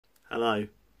Hello.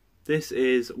 This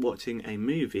is watching a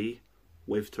movie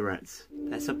with Tourette's.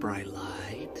 There's a bright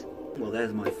light. Well,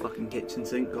 there's my fucking kitchen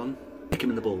sink gone. Kick him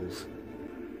in the balls.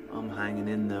 I'm hanging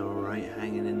in there, alright.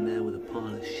 Hanging in there with a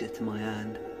pile of shit in my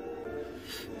hand.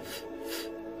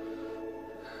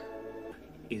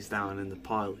 He's down in the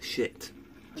pile of shit.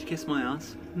 Did you kiss my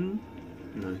ass?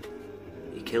 No.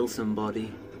 You kill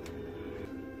somebody.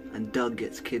 And Doug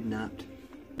gets kidnapped.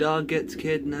 Doug gets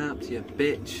kidnapped, you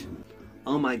bitch.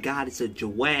 Oh my god, it's a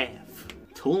giraffe.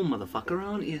 Tall motherfucker,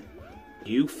 aren't you?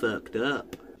 You fucked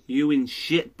up. You in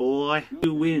shit, boy.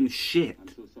 You in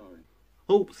shit.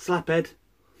 Oh, slap head.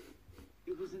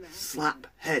 Slap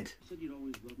head.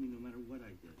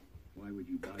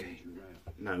 Okay.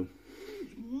 No.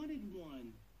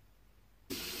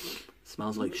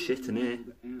 Smells like shit in here.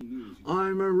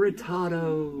 I'm a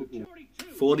retardo.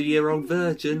 40-year-old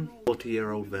virgin.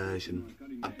 40-year-old version.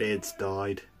 A beard's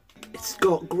died. It's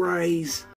got greys.